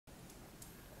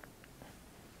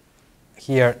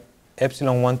here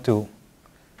epsilon 1, 2,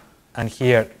 and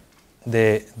here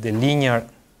the linear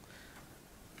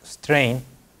strain.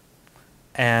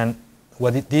 And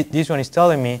what this one is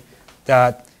telling me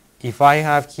that if I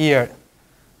have here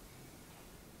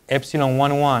epsilon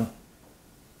 1, 1,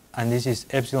 and this is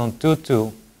epsilon 2,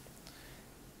 2,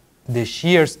 the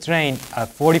shear strain at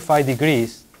 45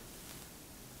 degrees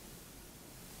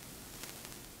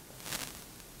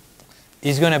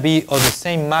is going to be of the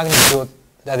same magnitude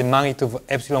that the magnitude of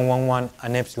epsilon 1, 1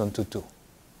 and epsilon 2, 2.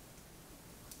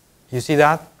 You see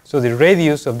that? So the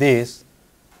radius of this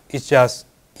is just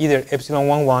either epsilon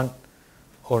 1, 1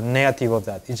 or negative of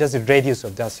that. It's just the radius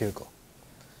of that circle.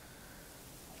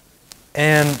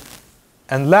 And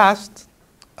last,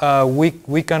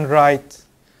 we can write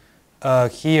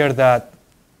here that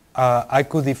I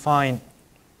could define.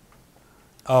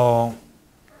 Well,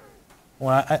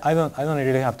 I don't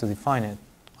really have to define it.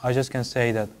 I just can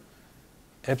say that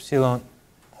epsilon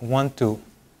 1, 2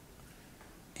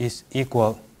 is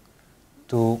equal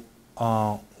to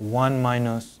 1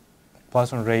 minus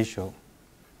Poisson ratio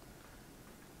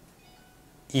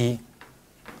E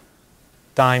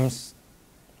times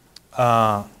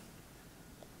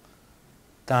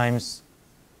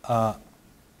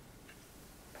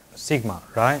sigma,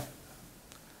 right?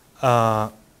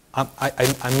 I'm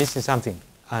missing something,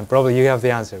 and probably you have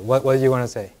the answer. What do you want to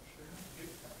say?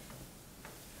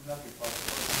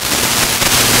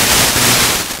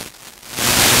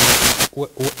 Wait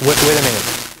a minute.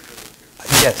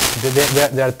 Yes,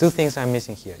 there are two things I'm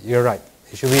missing here. You're right.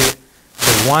 It should be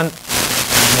the 1, and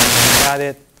then add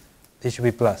it, it should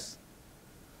be plus.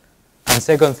 And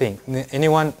second thing,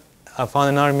 anyone found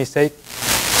another mistake?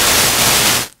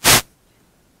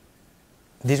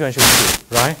 This one should be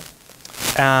 2, right?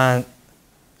 And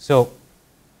so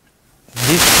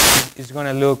this is going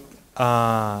to look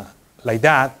like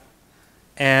that.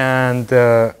 And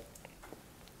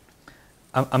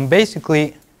I'm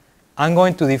basically, I'm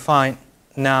going to define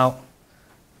now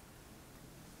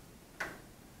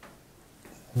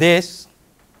this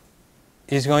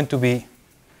is going to be,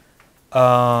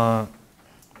 let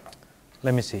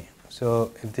me see.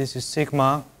 So if this is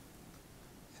sigma,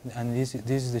 and this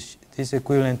is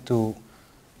equivalent to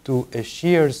a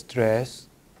shear stress,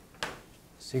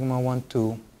 sigma 1, 2,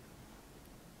 2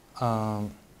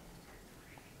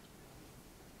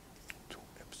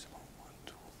 epsilon 1,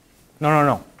 2.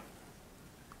 No.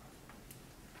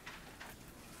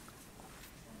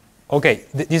 Okay,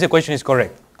 this equation is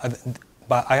correct,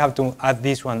 but I have to add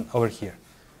this one over here.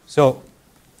 So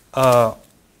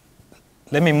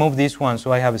let me move this one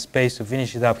so I have a space to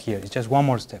finish it up here. It's just one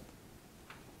more step.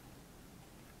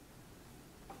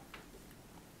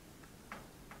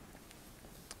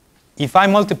 If I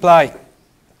multiply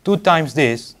 2 times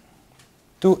this,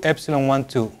 2 epsilon 1,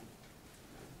 2,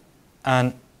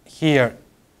 and here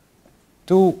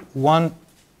 2, 1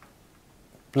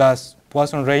 plus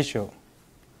Poisson ratio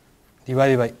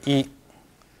divided by E,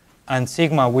 and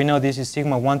sigma, we know this is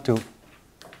sigma 1, 2,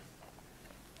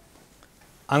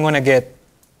 I'm going to get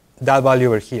that value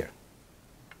over here.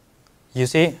 You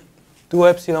see, 2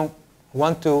 epsilon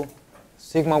 1, 2,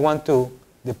 sigma 1, 2,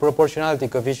 the proportionality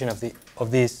coefficient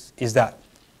of this is that.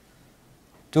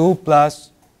 2 plus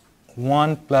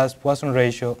 1 plus Poisson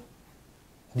ratio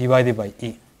divided by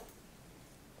E.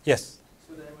 Yes?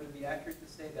 So then would it be accurate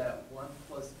to say that 1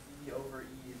 plus E over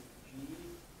E is G,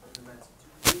 and that's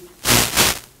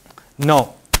 2G?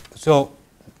 No. So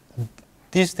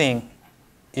this thing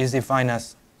is defined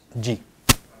as G.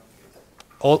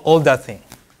 All that thing.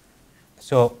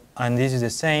 So, and this is the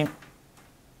same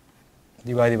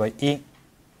divided by E.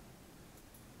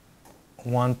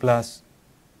 1 plus,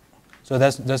 so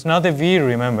that's not a V,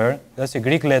 remember, that's a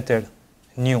Greek letter,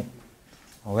 nu,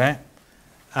 okay?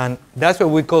 And that's what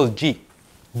we call G,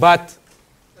 but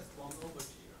that's 1 over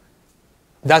G,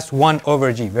 right? That's 1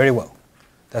 over G, very well.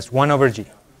 That's 1 over G.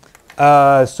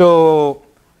 So,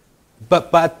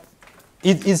 but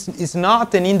it's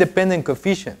not an independent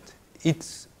coefficient.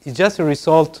 It's just a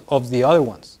result of the other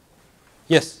ones.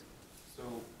 Yes? So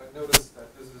I noticed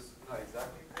that this is not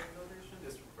exactly the notation,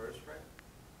 it's reversed, right?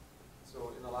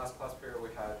 So in the last class period we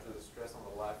had the stress on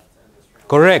the left and the strain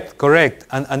on the right. Correct.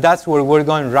 And that's where we're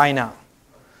going right now.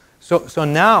 So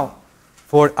now,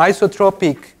 for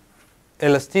isotropic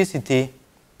elasticity,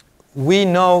 we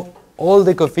know all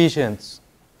the coefficients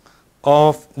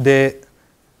of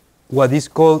what is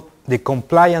called the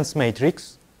compliance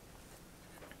matrix.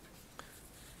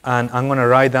 And I'm going to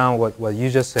write down what you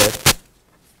just said.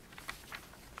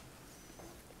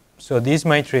 So this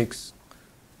matrix,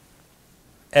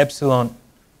 epsilon,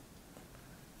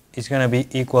 is going to be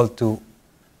equal to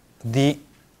D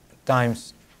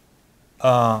times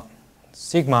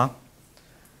sigma,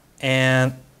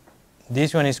 and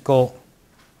this one is called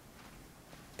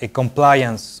a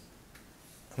compliance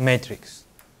matrix.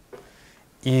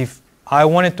 If I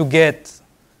wanted to get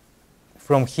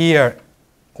from here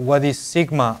what is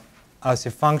sigma as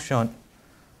a function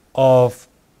of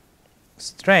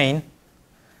strain,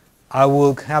 I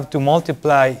will have to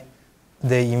multiply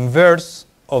the inverse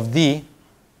of D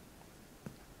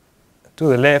to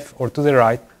the left or to the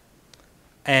right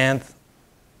and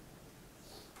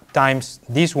times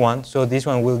this one. So this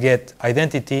one will get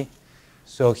identity.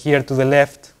 So here to the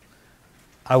left,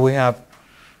 I will have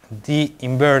D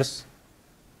inverse.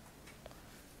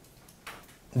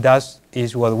 That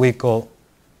is what we call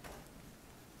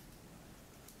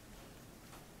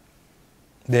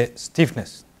the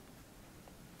stiffness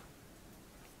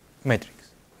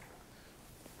matrix.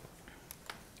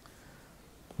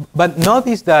 But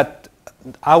notice that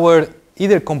our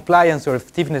either compliance or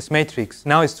stiffness matrix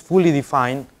now is fully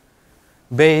defined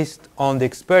based on the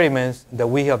experiments that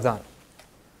we have done.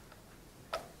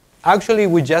 Actually,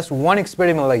 with just one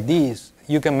experiment like this,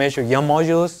 you can measure Young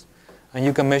modulus and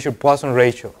you can measure Poisson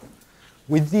ratio.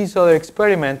 With this other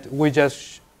experiment, we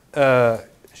just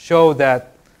show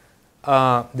that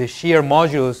the shear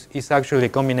modulus is actually a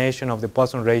combination of the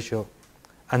Poisson ratio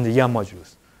and the Young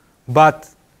modulus. But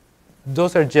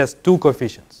those are just two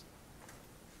coefficients.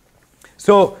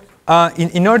 So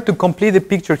in order to complete the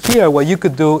picture here, what you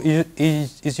could do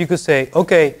is you could say,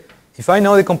 okay, if I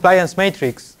know the compliance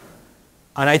matrix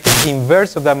and I take the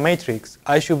inverse of that matrix,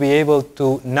 I should be able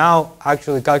to now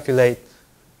actually calculate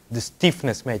the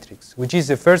stiffness matrix, which is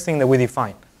the first thing that we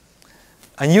define.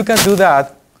 And you can do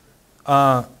that.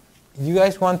 You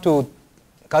guys want to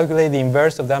calculate the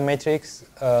inverse of that matrix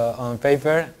on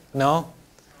paper? No?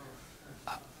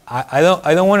 I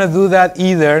don't want to do that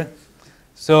either.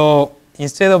 So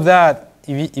instead of that,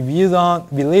 if you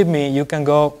don't believe me, you can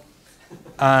go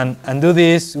and do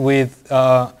this with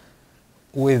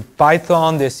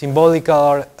Python, the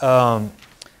symbolical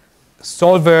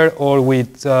solver, or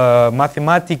with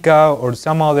Mathematica or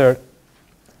some other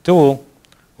tool.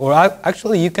 Or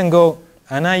actually, you can go,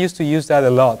 and I used to use that a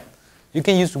lot. You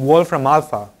can use Wolfram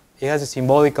Alpha. It has a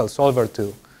symbolical solver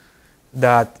too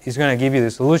that is going to give you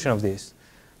the solution of this.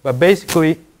 But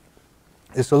basically,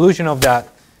 the solution of that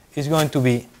is going to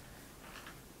be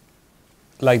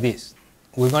like this.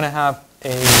 We're going to have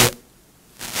a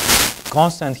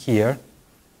constant here.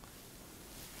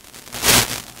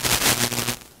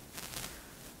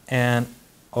 And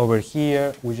over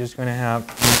here, we're just going to have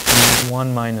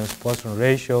 1 minus Poisson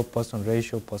ratio, Poisson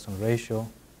ratio, Poisson ratio,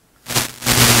 1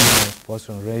 minus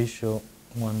Poisson ratio,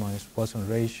 1 minus Poisson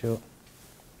ratio,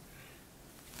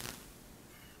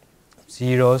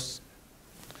 zeros,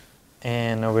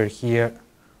 and over here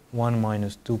 1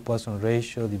 minus 2 Poisson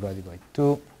ratio divided by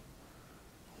 2,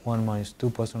 1 minus 2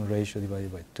 Poisson ratio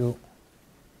divided by 2,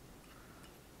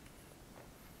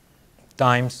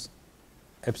 times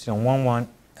epsilon 1 1,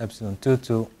 epsilon 2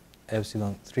 2,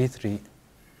 epsilon 3 3,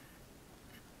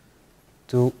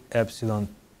 2 epsilon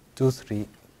 2 3,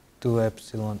 2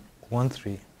 epsilon 1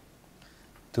 3,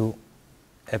 2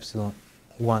 epsilon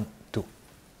 1 2.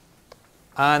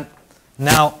 And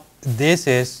now this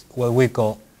is what we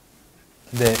call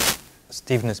the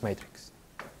stiffness matrix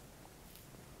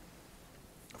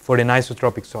for an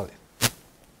isotropic solid.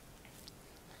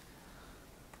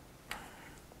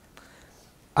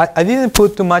 I didn't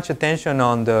put too much attention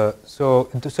on the, so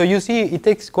you see it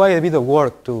takes quite a bit of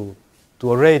work to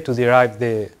already to derive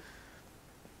the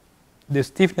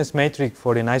stiffness matrix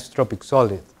for an isotropic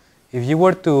solid. If you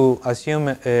were to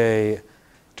assume a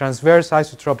transverse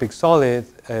isotropic solid,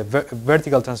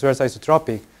 vertical transverse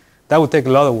isotropic, that would take a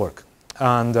lot of work.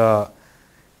 And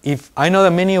if I know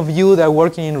that many of you that are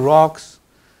working in rocks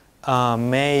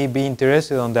may be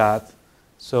interested on that,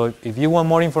 so if you want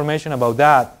more information about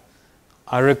that,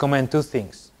 I recommend two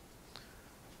things.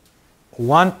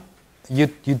 One, you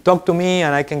talk to me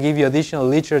and I can give you additional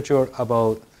literature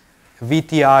about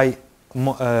VTI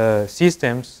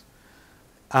systems.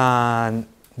 And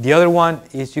the other one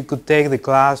is you could take the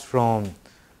class from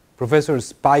Professor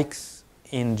Spikes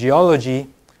in geology,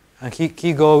 and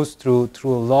he goes through a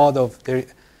lot of the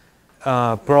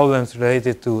problems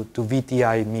related to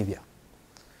VTI media.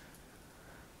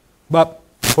 But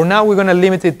for now, we're going to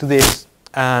limit it to this.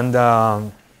 And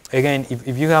again,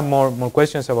 if you have more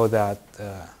questions about that,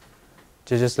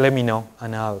 just let me know,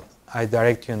 and I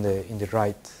direct you in the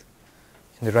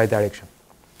right direction.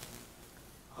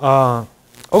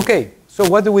 Okay, so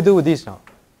what do we do with this now?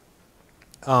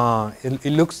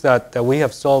 It looks that we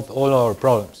have solved all our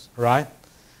problems, right?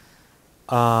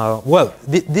 Well,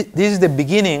 this is the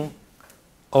beginning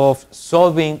of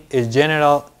solving a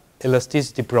general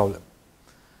elasticity problem.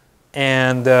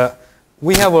 And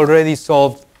we have already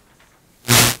solved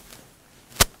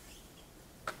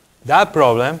that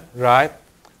problem, right?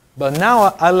 But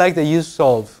now I'd like that you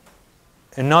solve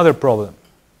another problem,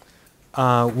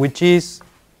 which is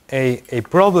a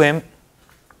problem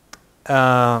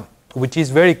which is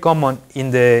very common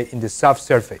in the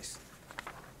subsurface.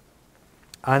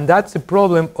 And that's the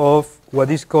problem of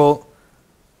what is called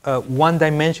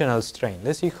one-dimensional strain.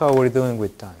 Let's see how we're doing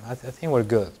with time. I think we're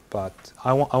good, but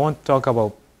I want to talk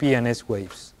about P and S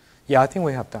waves. Yeah, I think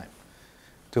we have time,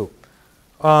 too.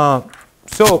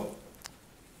 So,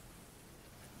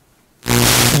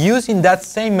 using that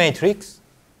same matrix,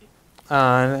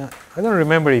 and I don't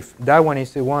remember if that one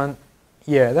is the one.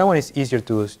 Yeah, that one is easier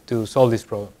to solve this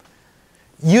problem.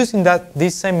 Using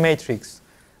this same matrix,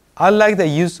 I'd like that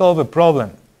you solve a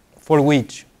problem for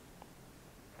which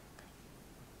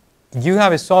you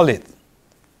have a solid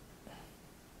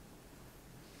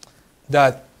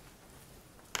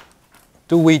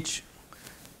to which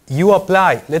you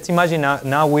apply. Let's imagine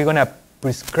now we're going to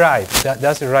prescribe.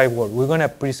 That's the right word. We're going to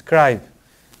prescribe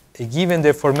a given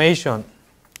deformation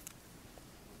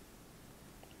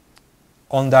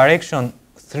on direction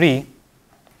 3,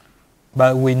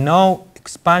 but with no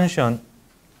expansion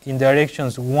in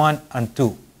directions 1 and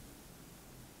 2.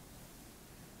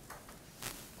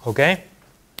 Okay?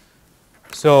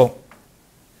 So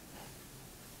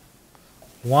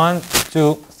 1,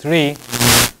 2, 3, you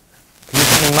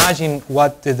can imagine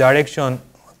what the direction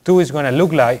 2 is going to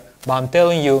look like, but I'm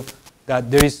telling you that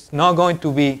there is not going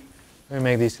to be, let me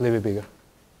make this a little bit bigger.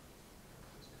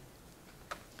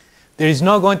 There is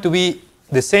not going to be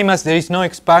the same as there is no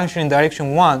expansion in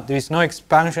direction 1, there is no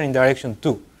expansion in direction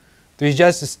 2. There is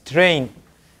just a strain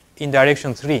in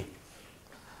direction 3.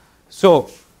 So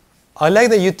I'd like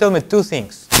that you tell me two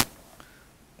things.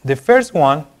 The first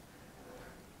one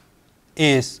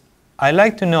is I'd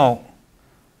like to know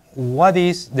what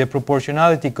is the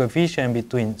proportionality coefficient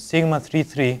between sigma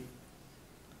 3,3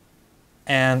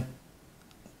 and,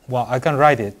 well, I can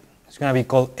write it. It's going to be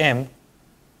called M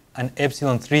and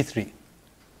epsilon 3,3.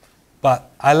 But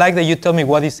I like that you tell me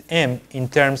what is M in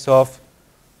terms of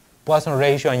Poisson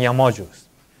ratio and Young modulus.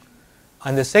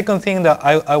 And the second thing that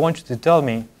I want you to tell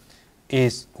me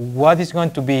is what is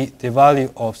going to be the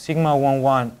value of sigma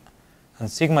 1,1 and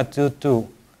sigma 2,2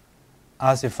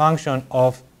 as a function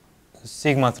of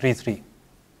sigma 3,3.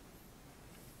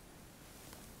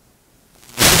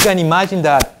 You can imagine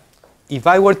that if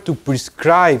I were to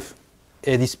prescribe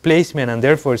a displacement and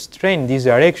therefore strain in this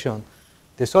direction,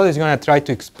 the solid is going to try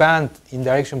to expand in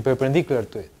direction perpendicular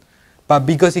to it. But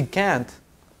because it can't,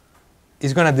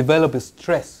 it's going to develop a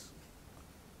stress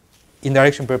in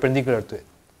direction perpendicular to it.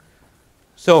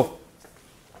 So,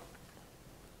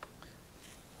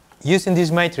 using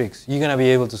this matrix, you're going to be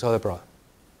able to solve the problem.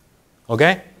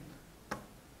 Okay?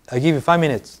 I'll give you 5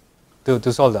 minutes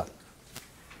to solve that.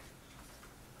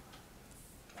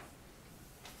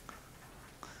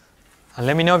 And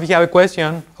let me know if you have a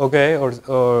question, okay,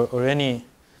 or any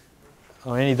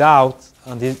doubt.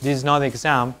 And this is not an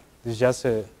exam. This is just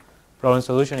a problem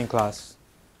solution in class.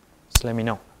 Just let me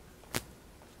know.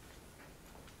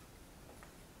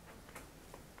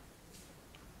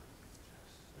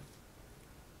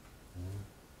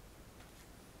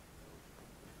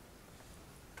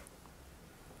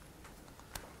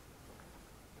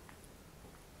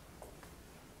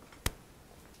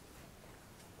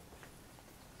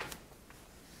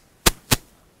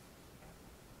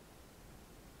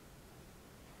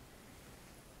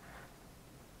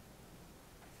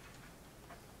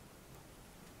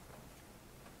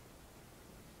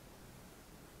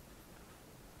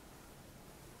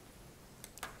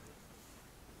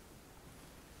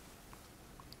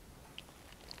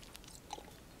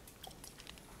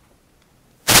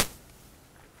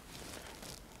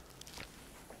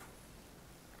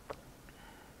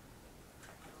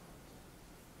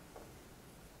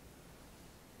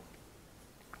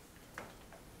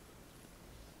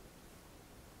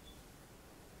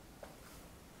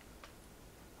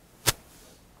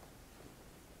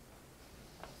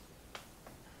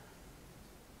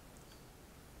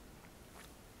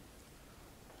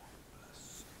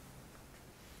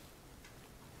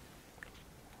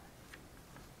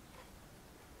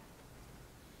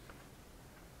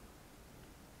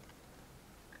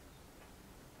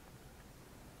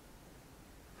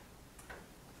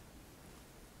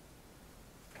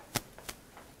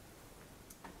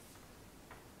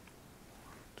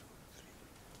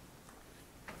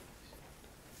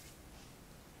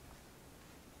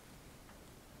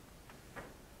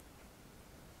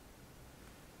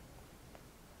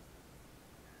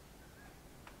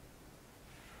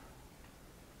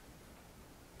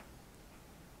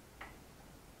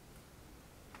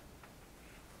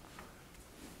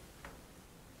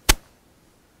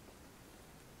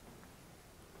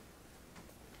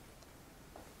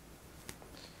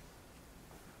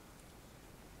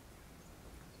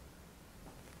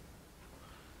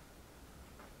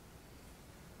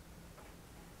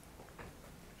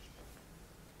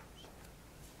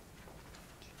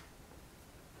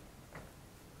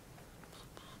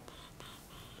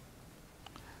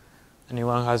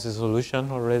 Anyone has a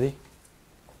solution already?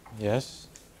 Yes?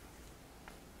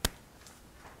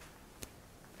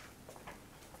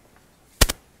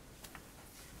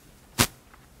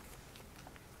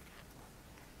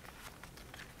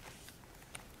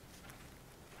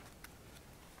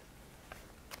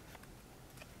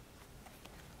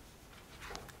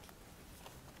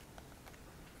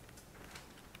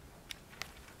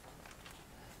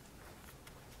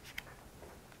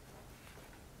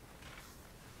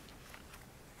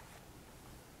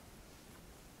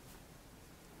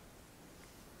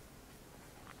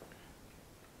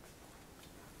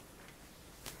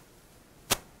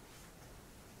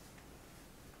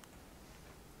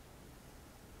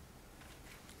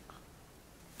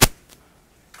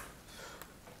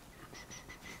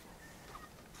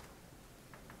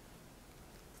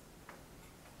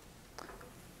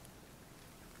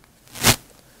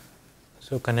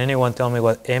 So can anyone tell me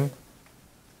what M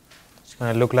is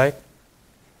going to look like?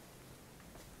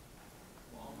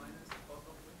 Wall minus both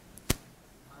of them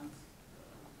times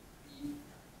E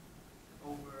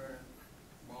over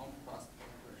 1 plus the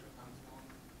ratio times 1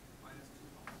 minus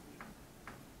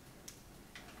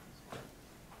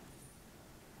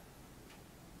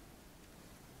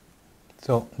 2.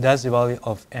 So that's the value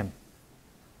of M,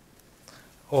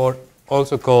 or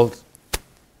also called,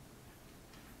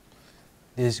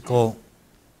 this is called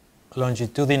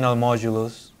longitudinal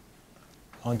modulus,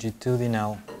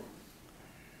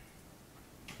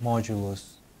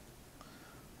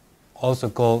 also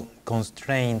called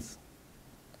constraint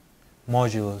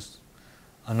modulus,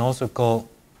 and also called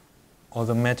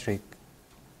odometric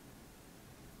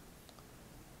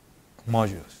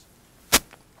modulus.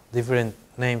 Different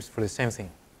names for the same thing.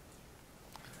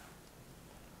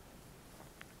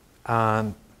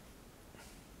 And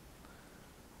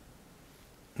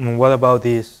what about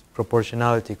this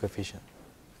proportionality coefficient?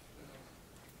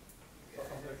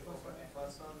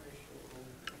 Poisson ratio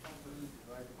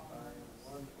divided by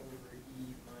 1 over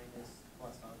E minus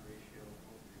Poisson ratio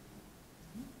over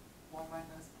E. 1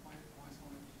 minus Poisson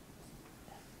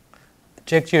ratio.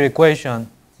 Check your equation,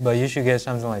 but you should get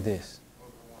something like this.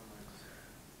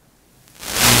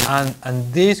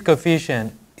 And this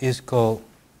coefficient is called,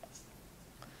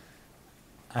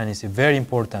 and it's a very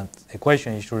important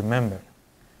equation you should remember.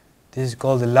 This is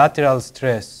called the lateral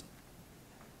stress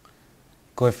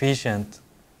coefficient.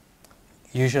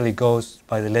 Usually goes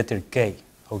by the letter K,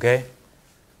 okay?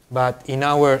 But in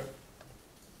our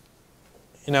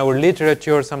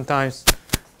literature sometimes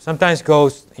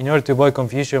goes, in order to avoid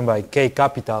confusion, by K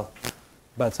capital.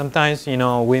 But sometimes,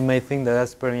 we may think that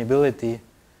that's permeability,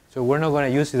 so we're not going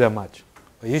to use it that much.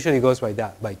 But usually it goes by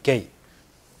that, by K.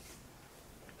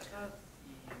 I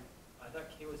thought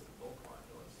K was the bulk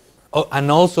modulus. Oh, and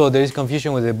also there is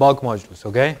confusion with the bulk modulus,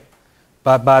 okay?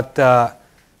 But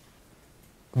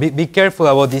be careful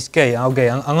about this K. Okay,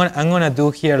 I'm gonna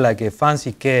do here like a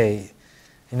fancy K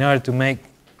in order to make.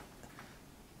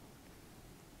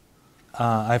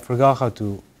 I forgot how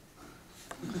to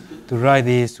write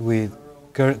this with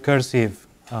cursive,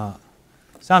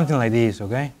 something like this,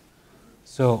 okay?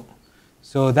 So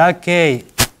that K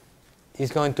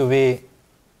is going to be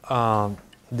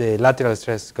the lateral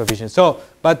stress coefficient. So,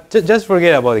 but just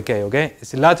forget about the K, okay?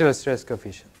 It's the lateral stress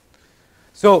coefficient.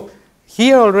 So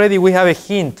here already we have a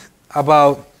hint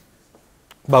about,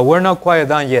 but we're not quite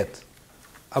done yet,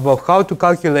 about how to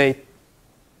calculate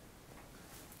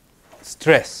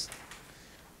stress.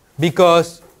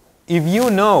 Because if you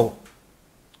know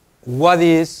what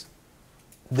is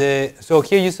the, so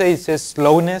here you say it says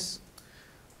slowness,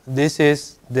 this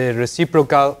is the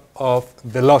reciprocal of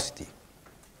velocity.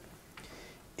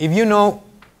 If you know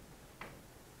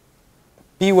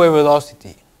p wave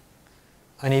velocity,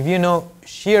 and if you know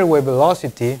shear wave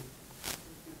velocity,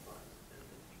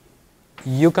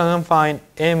 you can find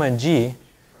m and g,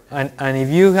 and if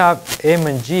you have m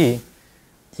and g,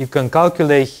 you can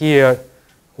calculate here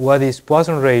what is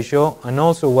Poisson ratio and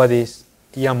also what is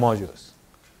EM modulus.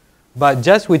 But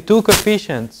just with two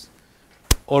coefficients,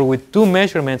 or with two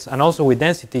measurements, and also with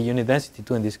density, unit density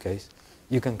too in this case,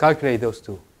 you can calculate those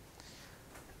two.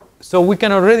 So we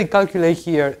can already calculate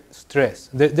here stress.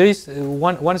 There is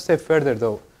one step further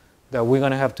though that we're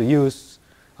going to have to use,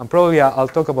 and probably I'll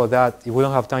talk about that if we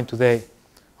don't have time today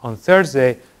on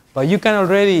Thursday. But you can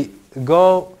already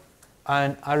go,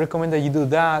 and I recommend that you do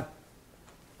that.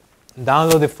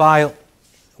 Download the file,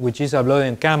 which is uploaded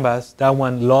in Canvas. That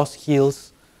one, Lost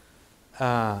Hills.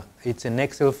 It's an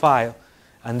Excel file,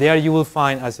 and there you will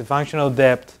find, as a function of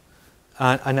depth,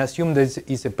 and assume this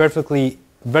is a perfectly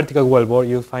vertical wellbore,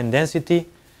 you'll find density,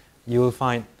 you will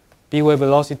find p wave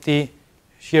velocity,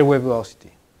 shear wave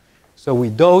velocity. So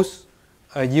with those,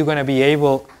 you're going to be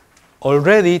able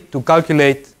already to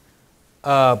calculate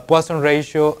Poisson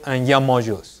ratio and Young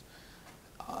modulus.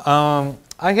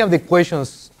 I have the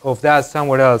equations of that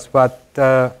somewhere else, but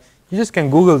you just can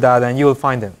Google that and you will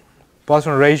find them.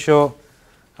 Poisson ratio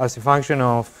as a function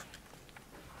of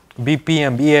BP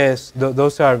and BS,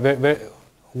 those are very, very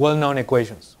well-known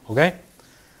equations, okay?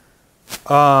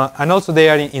 And also they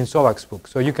are in Sobak's book,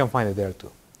 so you can find it there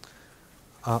too.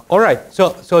 All right,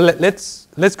 so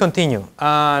let's continue.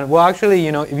 Well, actually,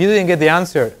 you know, if you didn't get the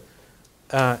answer,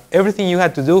 everything you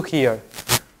had to do here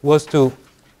was to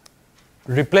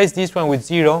replace this one with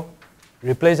 0,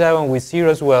 replace that one with 0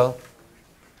 as well,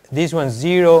 this one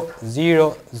 0,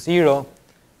 0, 0,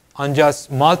 and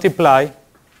just multiply.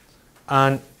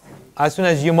 And as soon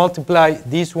as you multiply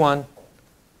this one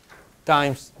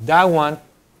times that one,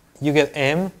 you get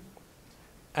m.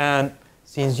 And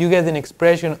since you get an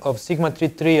expression of sigma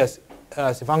 33 as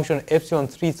a function of epsilon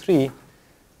 33,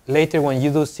 later when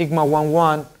you do sigma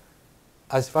 11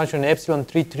 as a function of epsilon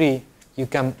 33, you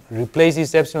can replace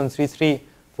this epsilon 33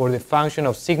 for the function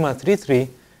of sigma 33,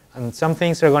 and some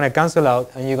things are going to cancel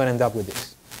out, and you're going to end up with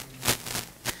this.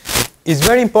 It's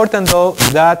very important, though,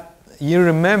 that you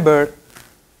remember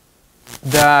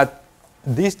that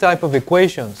these type of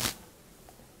equations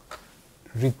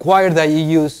require that you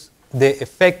use the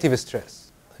effective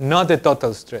stress, not the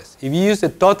total stress. If you use the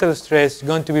total stress, it's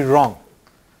going to be wrong.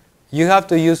 You have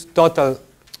to use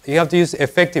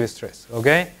effective stress,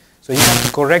 okay? So you have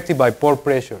to correct it by pore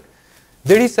pressure.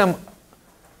 There is some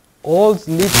old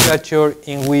literature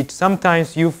in which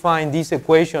sometimes you find this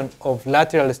equation of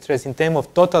lateral stress in terms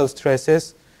of total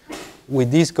stresses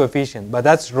with this coefficient, but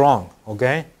that's wrong,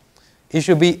 okay? It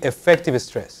should be effective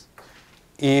stress.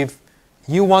 If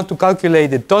you want to calculate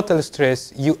the total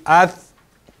stress, you add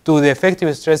to the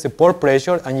effective stress the pore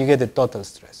pressure, and you get the total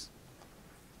stress.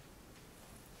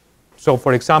 So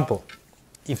for example,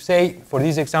 if say, for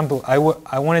this example, I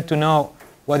wanted to know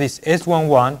what is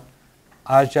S11,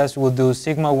 I just will do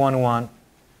sigma 11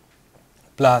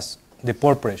 plus the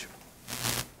pore pressure,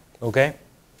 okay?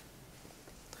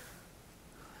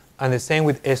 And the same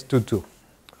with S22.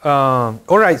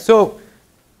 All right, so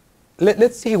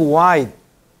let's see why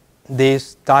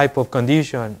this type of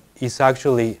condition is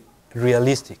actually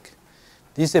realistic.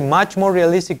 This is a much more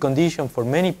realistic condition for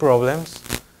many problems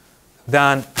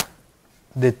than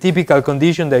the typical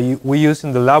condition that we use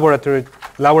in the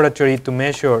laboratory to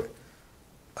measure,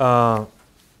 where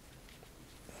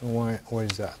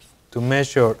is that? To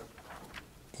measure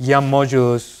Young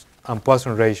modulus and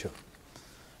Poisson ratio.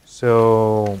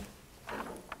 So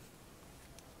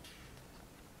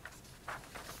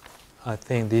I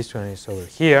think this one is over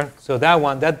here. So that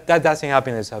one, that doesn't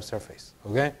happen in the subsurface,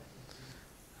 okay?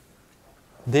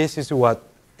 This is what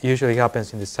usually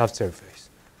happens in the subsurface.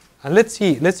 And let's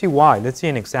see why. Let's see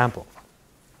an example.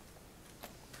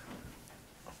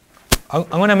 I'm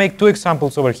going to make two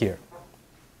examples over here.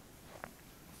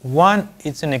 One,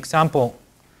 it's an example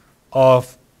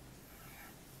of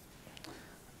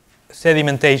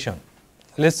sedimentation.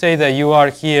 Let's say that you are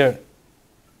here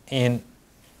in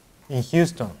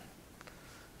Houston,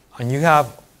 and you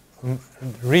have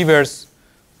rivers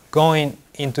going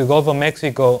into the Gulf of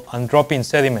Mexico and dropping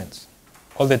sediments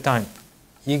all the time.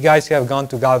 You guys have gone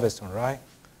to Galveston, right?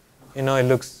 You know, it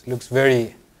looks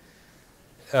very,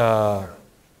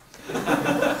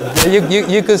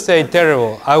 you could say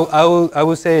terrible. I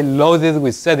would say loaded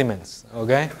with sediments,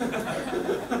 okay?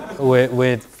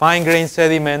 with fine-grained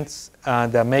sediments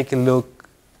that make it look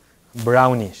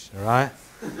brownish, right?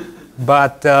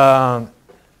 But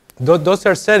those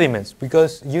are sediments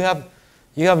because you have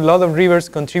a lot of rivers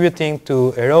contributing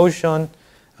to erosion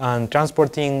and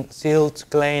transporting silt,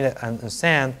 clay, and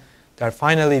sand that are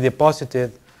finally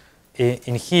deposited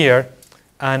in here.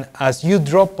 And as you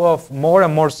drop off more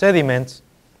and more sediments,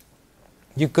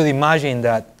 you could imagine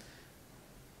that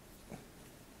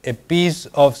a piece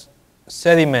of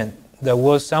sediment that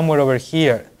was somewhere over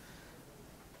here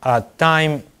at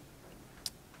time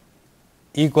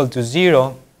equal to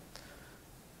 0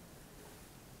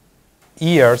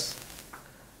 years,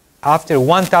 after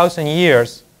 1,000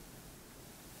 years,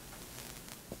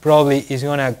 probably is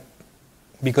going to,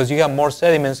 because you have more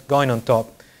sediments going on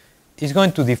top, it's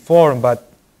going to deform,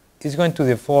 but it's going to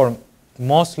deform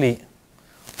mostly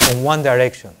in one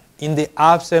direction, in the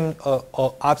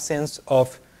absence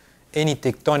of any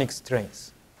tectonic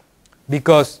strains.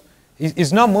 Because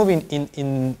it's not moving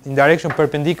in direction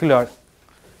perpendicular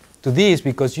to this,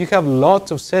 because you have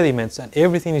lots of sediments and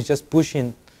everything is just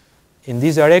pushing in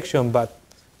this direction, but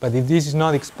if this is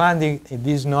not expanding, if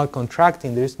this is not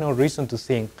contracting, there is no reason to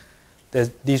think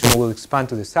that this one will expand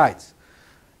to the sides.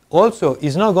 also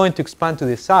is not going to expand to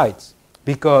the sides,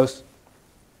 because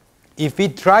if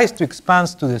it tries to expand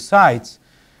to the sides,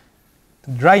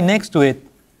 right next to it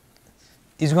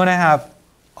is going to have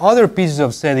other pieces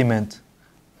of sediment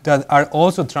that are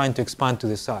also trying to expand to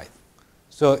the side.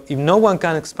 So if no one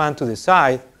can expand to the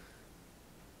side,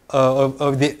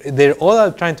 they're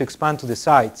all trying to expand to the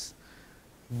sides,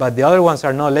 but the other ones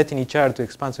are not letting each other to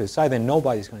expand to the side, then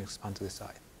nobody's going to expand to the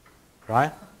side,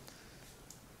 right?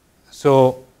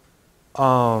 So,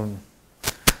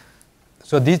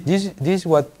 this is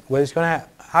what is going to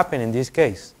happen in this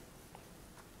case.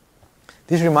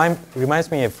 This reminds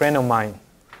me of a friend of mine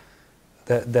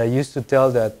that used to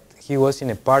tell that he was in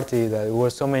a party that there were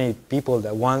so many people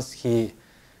that once he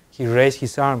raised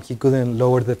his arm, he couldn't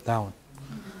lower it down.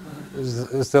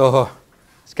 So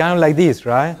it's kind of like this,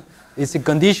 right? It's a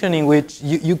condition in which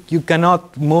you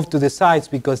cannot move to the sides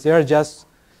because there are just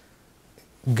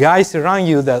guys around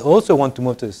you that also want to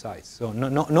move to the sides. So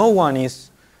no one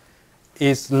is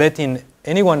letting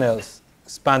anyone else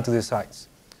span to the sides.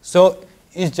 So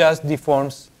it just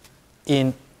deforms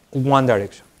in one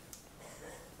direction.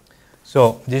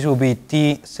 So this will be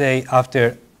T, say,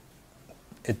 after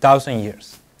 1,000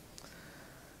 years.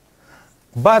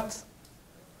 But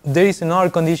there is another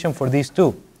condition for these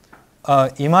two.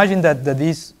 Imagine that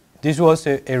this was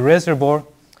a reservoir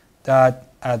that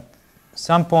at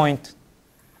some point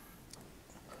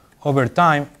over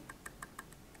time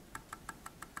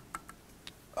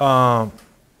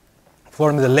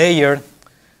formed a layer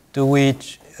to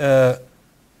which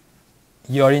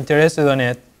you are interested in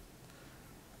it,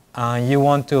 and you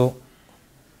want to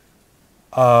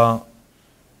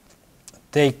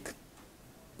take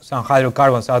some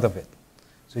hydrocarbons out of it.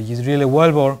 So you drill a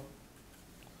wellbore,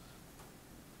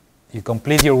 you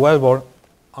complete your wellbore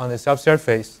on the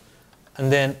subsurface,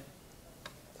 and then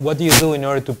what do you do in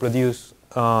order to produce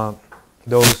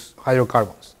those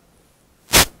hydrocarbons?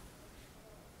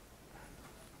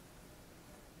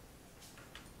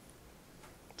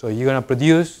 So you're going to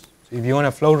produce, if you want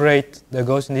a flow rate that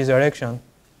goes in this direction,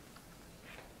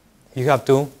 you have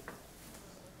to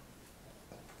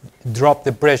drop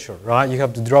the pressure, right? You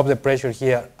have to drop the pressure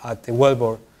here at the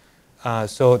wellbore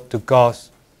so to cause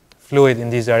fluid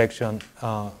in this direction,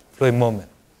 fluid movement.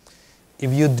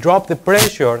 If you drop the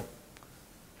pressure,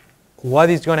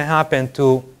 what is going to happen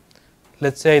to,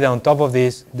 let's say that on top of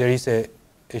this there is a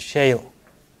shale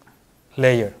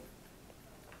layer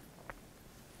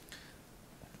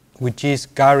which is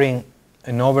carrying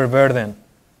an overburden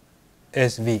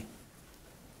SV.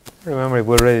 Remember,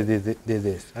 we already did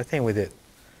this. I think we did.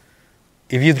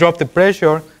 If you drop the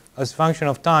pressure as a function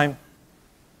of time,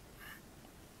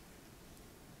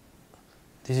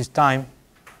 this is time,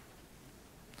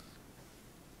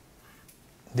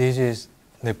 this is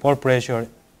the pore pressure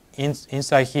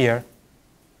inside here.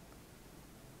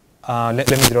 Let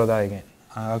me draw that again.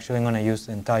 Actually, I'm going to use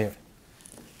the entire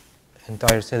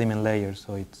sediment layer,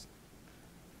 so it's.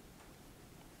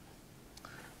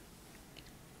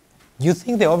 You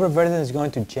think the overburden is going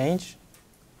to change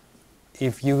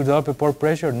if you drop a pore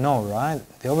pressure? No, right?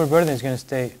 The overburden is going to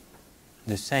stay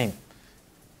the same,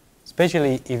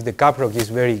 especially if the caprock is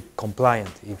very compliant.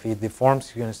 If it deforms,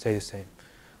 it's going to stay the same.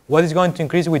 What is going to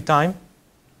increase with time?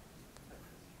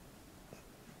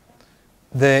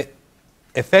 The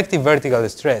effective vertical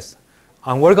stress.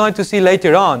 And we're going to see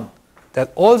later on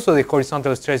that also the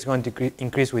horizontal stress is going to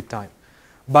increase with time.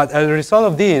 But as a result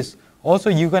of this,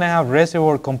 also you're going to have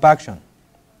reservoir compaction.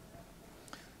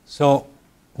 So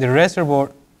the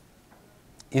reservoir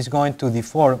is going to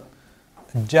deform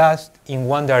just in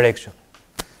one direction.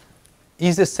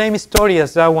 It's the same story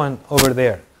as that one over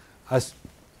there. As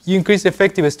you increase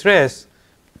effective stress,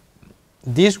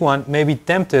 this one may be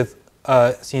tempted,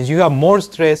 since you have more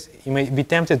stress, you may be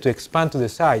tempted to expand to the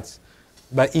sides,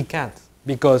 but it can't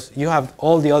because you have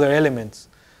all the other elements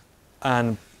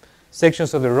and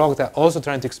sections of the rock that are also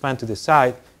trying to expand to the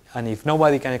side, and if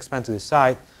nobody can expand to the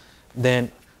side, then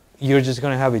you're just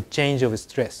going to have a change of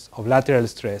stress, of lateral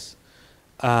stress,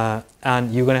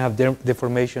 and you're going to have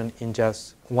deformation in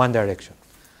just one direction.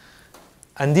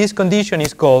 And this condition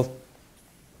is called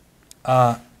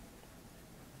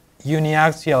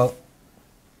uniaxial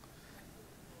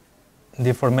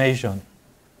deformation,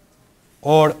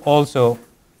 or also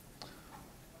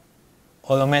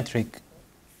holometric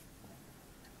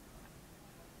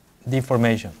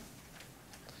deformation.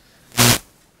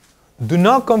 Do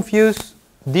not confuse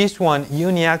this one,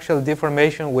 uniaxial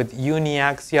deformation, with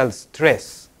uniaxial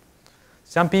stress.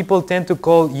 Some people tend to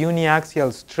call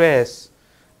uniaxial stress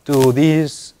to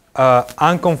this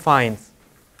unconfined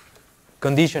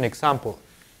condition example.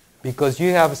 because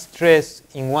you have stress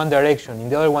in one direction. In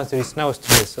the other ones, there is no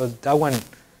stress. So that one,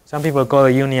 some people call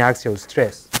it uniaxial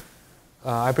stress.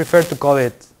 I prefer to call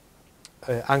it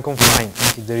unconfined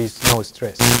if there is no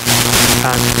stress.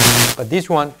 But this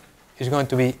one is going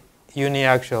to be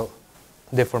uniaxial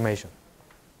deformation.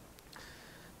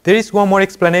 There is one more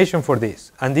explanation for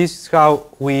this, and this is how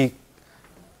we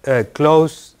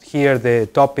close here the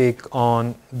topic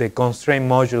on the constraint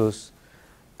modulus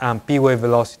and p-wave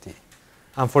velocity.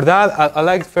 And for that, I'd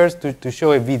like first to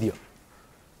show a video.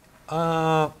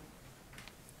 So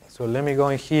let me go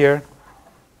in here.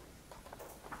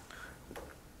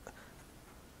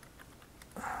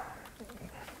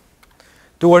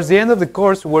 Towards the end of the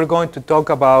course, we're going to talk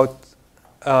about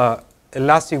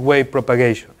elastic wave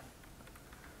propagation.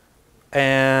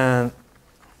 And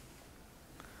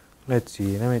let's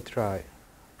see, let me try.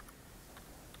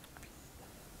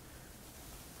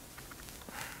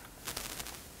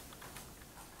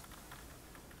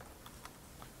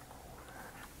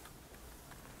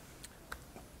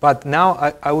 But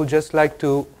now I would just like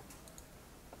to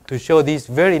show this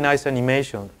very nice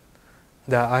animation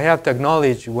that I have to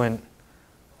acknowledge when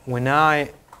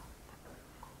I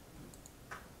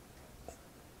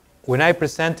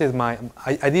presented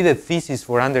I did a thesis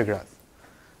for undergrad,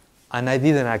 and I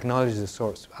didn't acknowledge the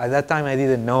source. At that time, I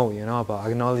didn't know, about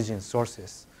acknowledging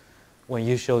sources when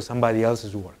you show somebody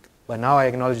else's work. But now I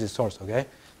acknowledge the source, okay?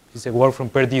 It's a work from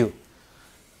Purdue.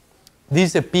 This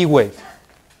is a P wave.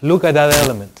 Look at that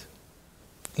element.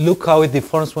 Look how it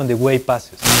deforms when the wave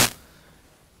passes.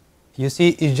 You see,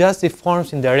 it just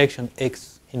deforms in direction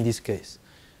x in this case.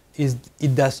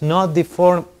 It does not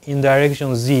deform in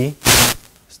direction z,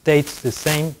 stays the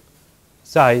same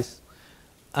size,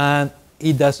 and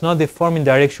it does not deform in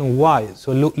direction y.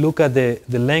 So look at the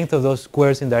length of those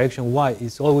squares in direction y.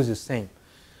 It's always the same.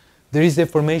 There is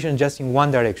deformation just in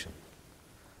one direction.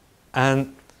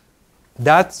 And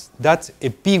that's a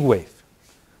P wave.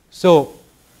 So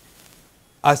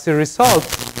as a result,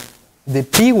 the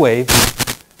P wave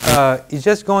is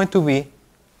just going to be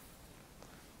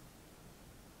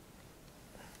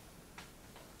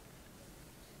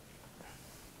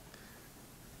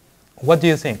what do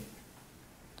you think?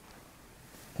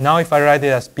 Now if I write it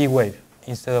as P wave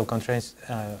instead of constraints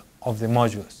of the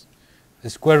modulus, the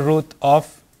square root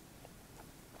of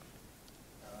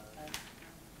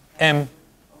m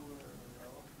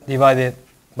divided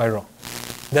by rho.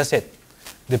 That's it.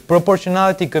 The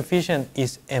proportionality coefficient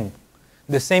is m,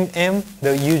 the same m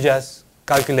that you just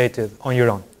calculated on your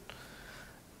own.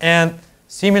 And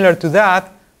similar to that,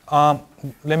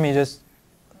 let me just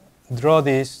draw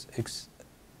this.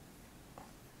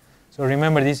 So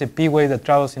remember, this is a P wave that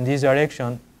travels in this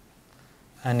direction,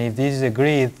 and if this is a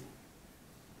grid,